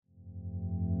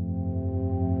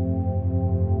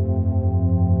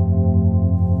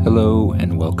Hello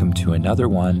and welcome to another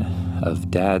one of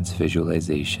Dad's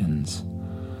Visualizations.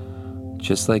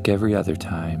 Just like every other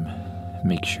time,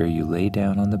 make sure you lay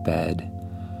down on the bed,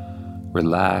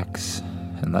 relax,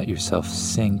 and let yourself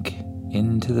sink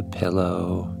into the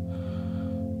pillow,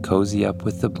 cozy up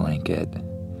with the blanket,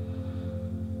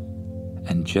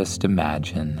 and just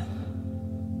imagine.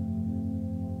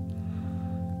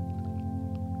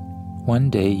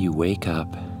 One day you wake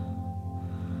up,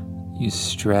 you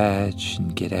stretch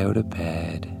and get out of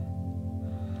bed.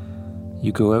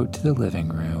 You go out to the living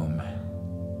room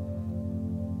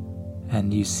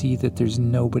and you see that there's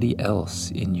nobody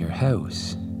else in your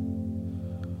house.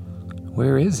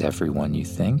 Where is everyone, you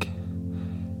think?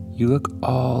 You look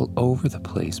all over the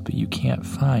place, but you can't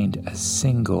find a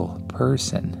single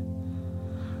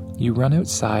person. You run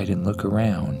outside and look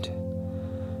around,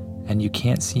 and you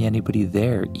can't see anybody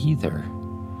there either.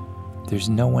 There's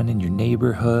no one in your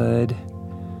neighborhood.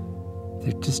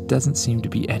 There just doesn't seem to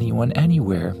be anyone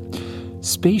anywhere.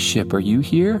 Spaceship, are you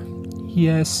here?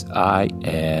 Yes, I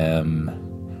am.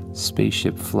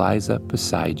 Spaceship flies up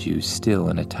beside you, still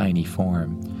in a tiny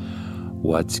form.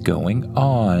 What's going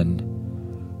on?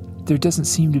 There doesn't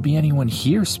seem to be anyone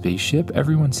here, Spaceship.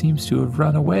 Everyone seems to have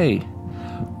run away.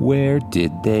 Where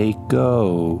did they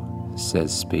go?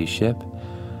 Says Spaceship.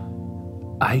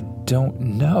 I don't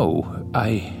know.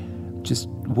 I just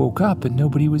woke up and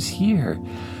nobody was here.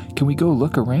 Can we go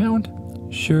look around?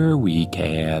 Sure we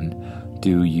can.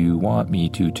 Do you want me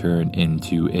to turn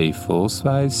into a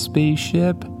full-size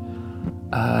spaceship?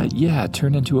 Yeah,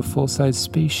 turn into a full-size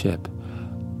spaceship.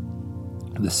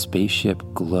 The spaceship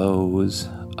glows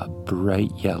a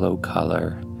bright yellow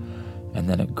color, and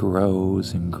then it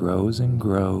grows and grows and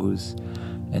grows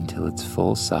until it's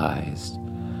full-sized.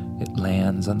 It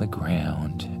lands on the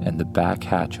ground, and the back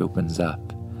hatch opens up.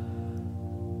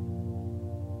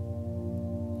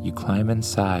 You climb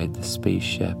inside the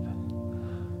spaceship.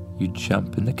 You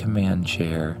jump in the command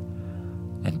chair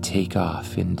and take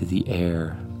off into the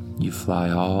air. You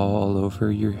fly all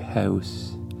over your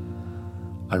house,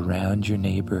 around your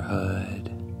neighborhood.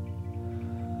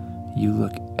 You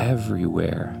look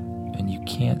everywhere and you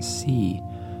can't see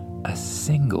a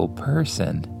single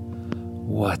person.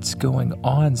 What's going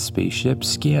on, Spaceship?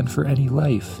 Scan for any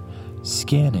life.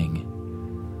 Scanning.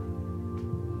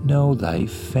 No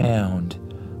life found.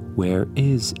 Where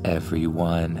is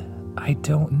everyone? I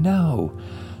don't know.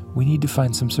 We need to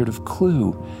find some sort of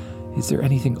clue. Is there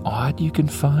anything odd you can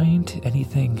find?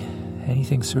 Anything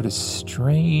sort of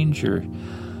strange or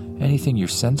anything your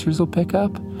sensors will pick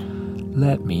up?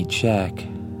 Let me check.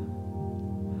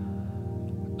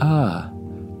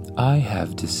 I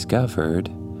have discovered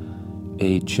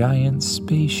a giant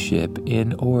spaceship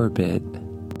in orbit.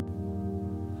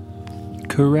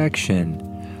 Correction.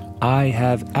 I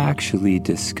have actually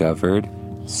discovered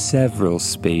several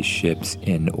spaceships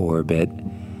in orbit.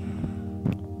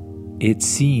 It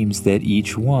seems that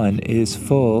each one is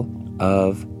full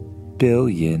of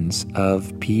billions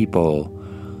of people.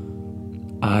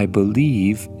 I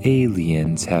believe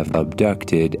aliens have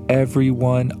abducted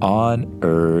everyone on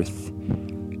Earth,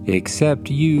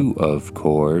 except you, of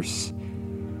course.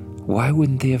 Why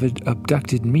wouldn't they have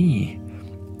abducted me?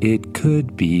 It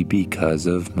could be because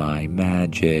of my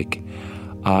magic.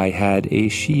 I had a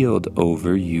shield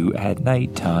over you at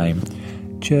nighttime,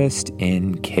 just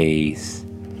in case.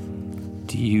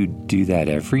 Do you do that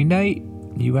every night?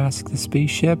 You ask the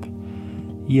spaceship.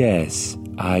 Yes,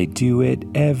 I do it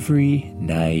every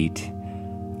night.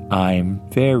 I'm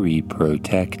very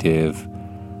protective.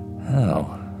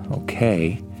 Oh,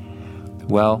 okay.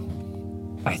 Well,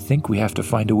 I think we have to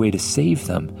find a way to save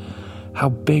them. How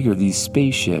big are these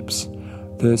spaceships?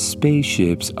 The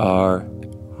spaceships are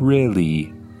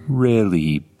really,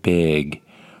 really big.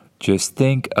 Just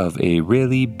think of a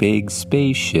really big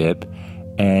spaceship,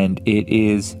 and it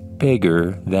is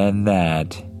bigger than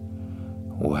that.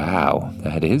 Wow,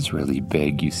 that is really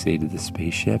big, you say to the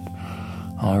spaceship.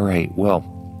 All right, well,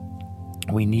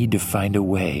 we need to find a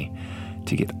way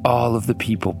to get all of the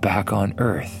people back on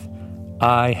Earth.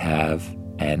 I have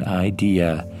an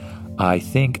idea. I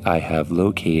think I have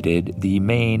located the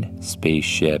main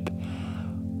spaceship.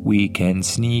 We can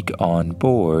sneak on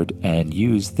board and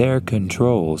use their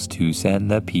controls to send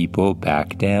the people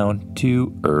back down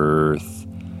to Earth.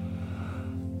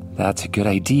 That's a good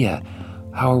idea.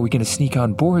 How are we going to sneak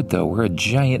on board, though? We're a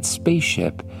giant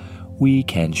spaceship. We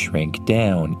can shrink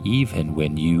down even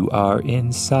when you are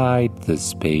inside the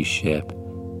spaceship.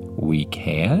 We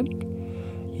can?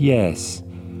 Yes.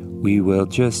 We will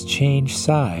just change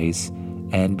size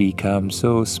and become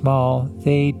so small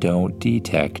they don't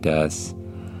detect us.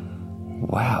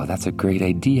 Wow, that's a great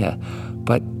idea.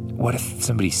 But what if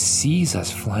somebody sees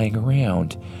us flying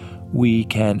around? We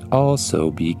can also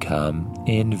become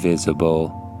invisible.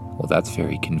 Well, that's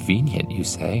very convenient, you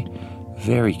say.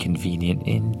 Very convenient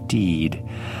indeed.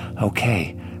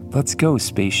 Okay, let's go,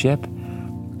 spaceship.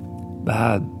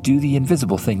 Do the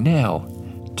invisible thing now.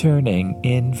 Turning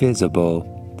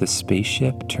invisible. The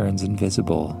spaceship turns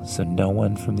invisible, so no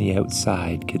one from the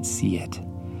outside could see it.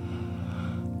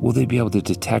 Will they be able to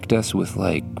detect us with,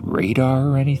 radar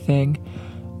or anything?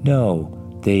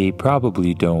 No, they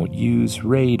probably don't use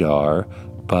radar,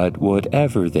 but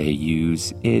whatever they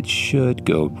use, it should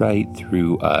go right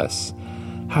through us.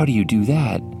 How do you do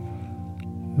that?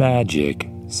 Magic,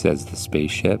 says the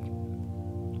spaceship.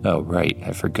 Oh, right,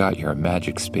 I forgot you're a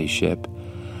magic spaceship.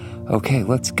 Okay,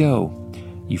 let's go.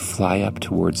 You fly up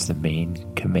towards the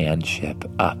main command ship,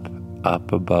 up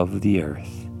above the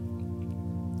Earth.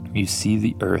 You see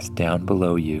the Earth down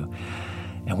below you,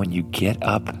 and when you get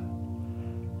up,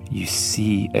 you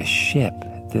see a ship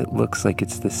that looks like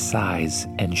it's the size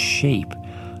and shape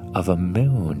of a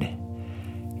moon.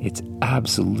 It's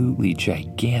absolutely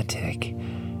gigantic,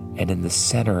 and in the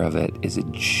center of it is a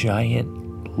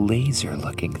giant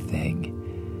laser-looking thing.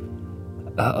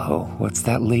 Uh-oh, what's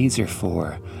that laser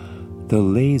for? The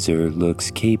laser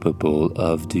looks capable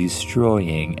of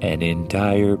destroying an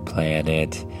entire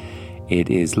planet. It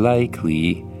is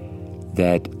likely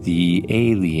that the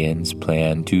aliens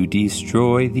plan to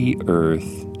destroy the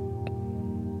Earth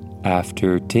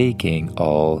after taking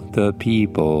all the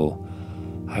people.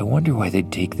 I wonder why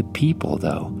they'd take the people,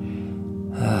 though.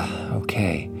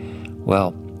 Okay,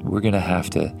 well, we're gonna have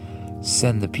to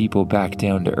send the people back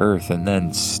down to Earth and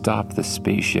then stop the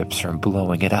spaceships from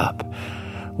blowing it up.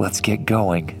 Let's get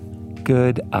going.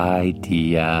 Good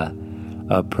idea.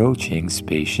 Approaching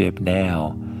spaceship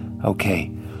now.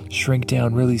 Okay, shrink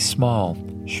down really small.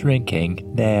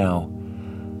 Shrinking now.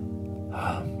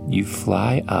 You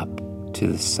fly up to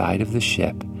the side of the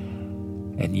ship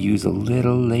and use a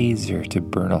little laser to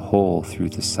burn a hole through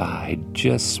the side,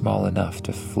 just small enough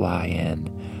to fly in.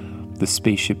 The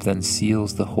spaceship then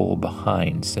seals the hole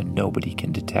behind so nobody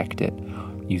can detect it,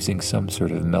 using some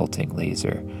sort of melting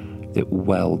laser that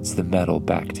welds the metal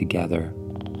back together.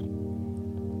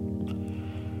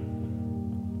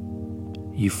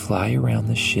 You fly around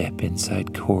the ship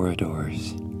inside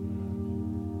corridors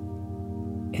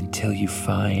until you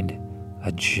find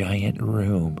a giant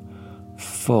room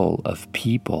full of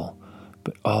people,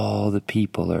 but all the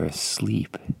people are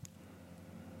asleep.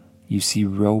 You see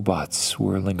robots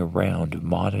swirling around,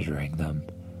 monitoring them.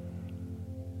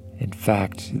 In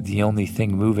fact, the only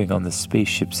thing moving on the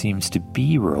spaceship seems to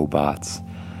be robots.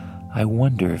 I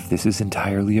wonder if this is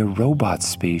entirely a robot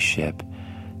spaceship.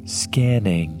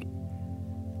 Scanning.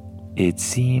 It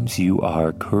seems you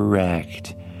are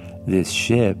correct. This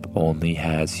ship only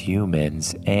has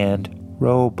humans and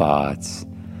robots.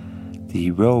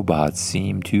 The robots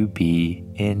seem to be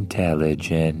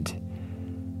intelligent.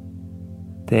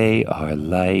 They are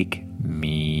like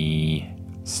me,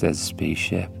 says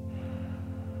Spaceship.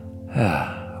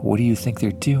 What do you think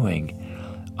they're doing?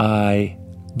 I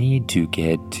need to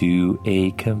get to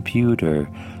a computer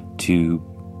to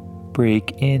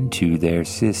break into their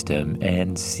system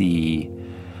and see.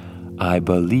 I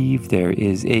believe there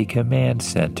is a command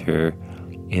center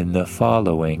in the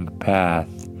following path.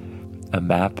 A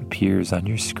map appears on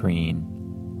your screen.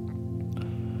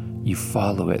 You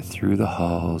follow it through the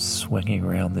halls, swinging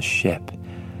around the ship,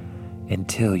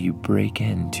 until you break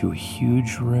into a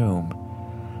huge room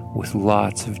with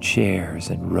lots of chairs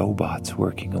and robots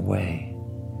working away.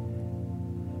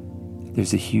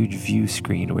 There's a huge view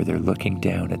screen where they're looking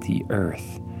down at the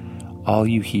Earth. All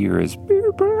you hear is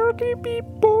beep beep beep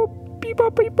boop, beep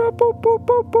beep beep boop boop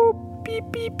boop boop, beep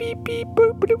beep beep beep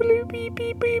boop beep beep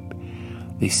beep beep.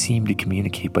 They seem to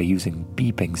communicate by using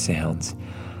beeping sounds.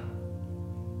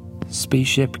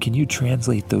 Spaceship, can you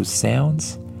translate those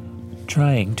sounds?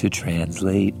 Trying to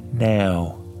translate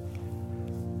now.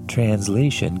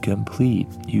 Translation complete.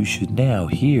 You should now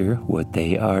hear what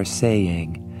they are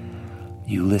saying.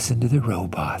 You listen to the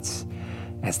robots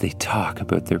as they talk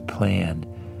about their plan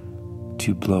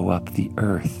to blow up the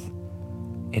Earth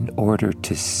in order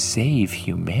to save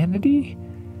humanity?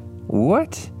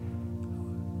 What?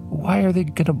 Why are they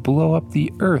going to blow up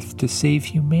the Earth to save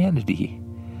humanity?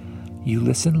 You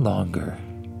listen longer,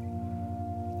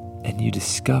 and you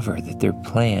discover that their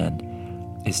plan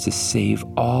is to save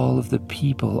all of the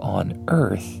people on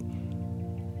Earth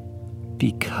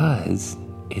because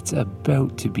it's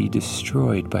about to be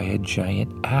destroyed by a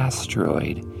giant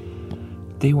asteroid.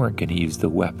 They weren't going to use the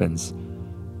weapons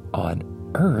on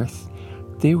Earth.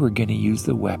 They were going to use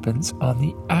the weapons on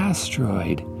the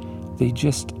asteroid. They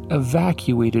just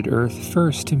evacuated Earth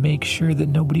first to make sure that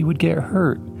nobody would get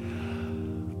hurt.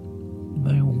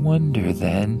 I wonder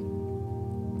then,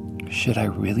 should I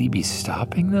really be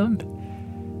stopping them?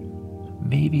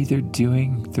 Maybe they're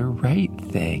doing the right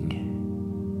thing.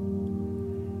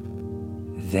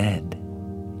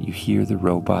 Then you hear the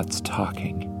robots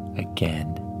talking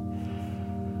again.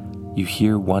 You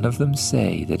hear one of them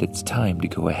say that it's time to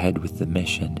go ahead with the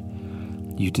mission.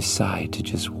 You decide to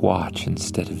just watch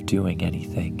instead of doing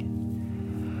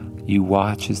anything. You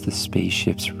watch as the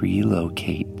spaceships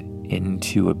relocate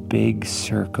into a big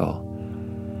circle.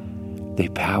 They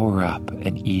power up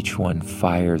and each one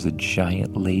fires a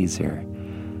giant laser.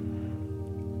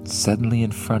 Suddenly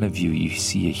in front of you, you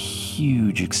see a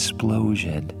huge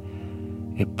explosion.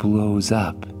 It blows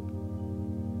up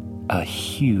a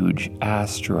huge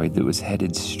asteroid that was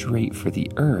headed straight for the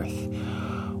Earth.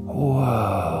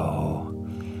 Whoa!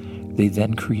 They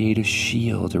then create a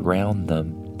shield around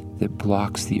them that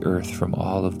blocks the Earth from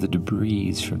all of the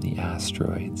debris from the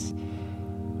asteroids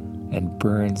and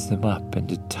burns them up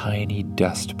into tiny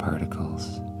dust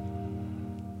particles.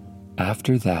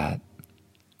 After that,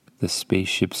 the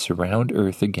spaceships surround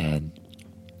Earth again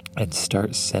and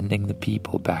start sending the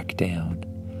people back down.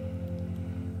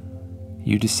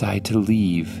 You decide to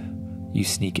leave. You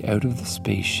sneak out of the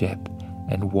spaceship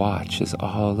and watch as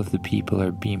all of the people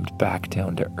are beamed back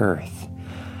down to Earth.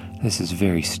 This is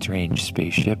very strange,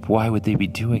 spaceship. Why would they be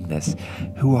doing this?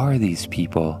 Who are these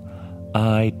people?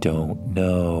 I don't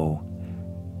know.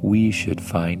 We should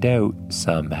find out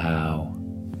somehow.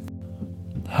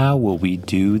 How will we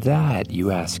do that,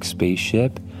 you ask,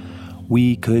 spaceship?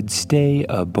 We could stay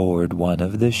aboard one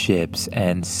of the ships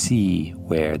and see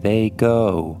where they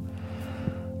go.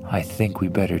 I think we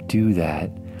better do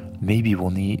that. Maybe we'll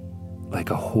need like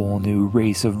a whole new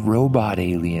race of robot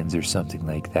aliens or something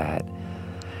like that.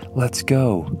 Let's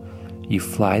go. You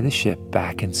fly the ship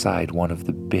back inside one of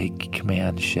the big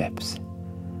command ships.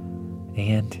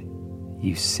 And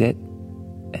you sit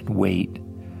and wait.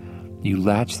 You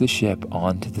latch the ship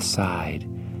onto the side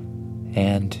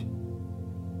and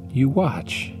you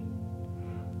watch.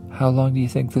 How long do you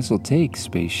think this will take,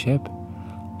 spaceship?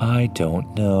 I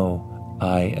don't know.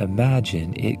 I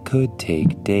imagine it could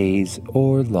take days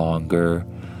or longer.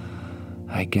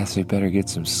 I guess I better get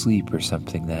some sleep or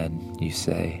something then, you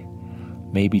say.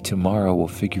 Maybe tomorrow we'll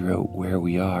figure out where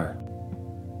we are.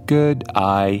 Good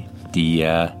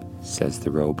idea, says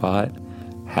the robot.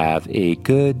 Have a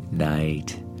good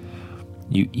night.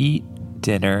 You eat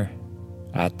dinner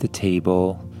at the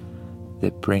table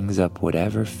that brings up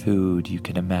whatever food you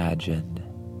can imagine.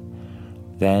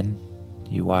 Then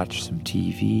you watch some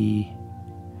TV,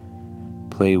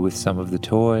 play with some of the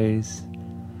toys,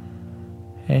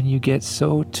 and you get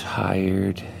so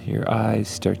tired, your eyes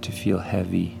start to feel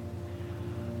heavy.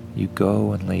 You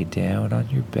go and lay down on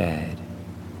your bed.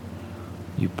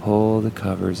 You pull the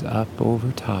covers up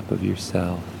over top of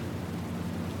yourself.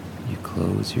 You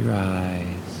close your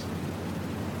eyes,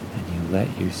 and you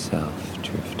let yourself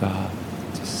drift off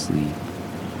to sleep,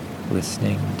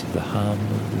 listening to the hum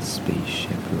of the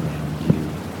spaceship around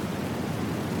you.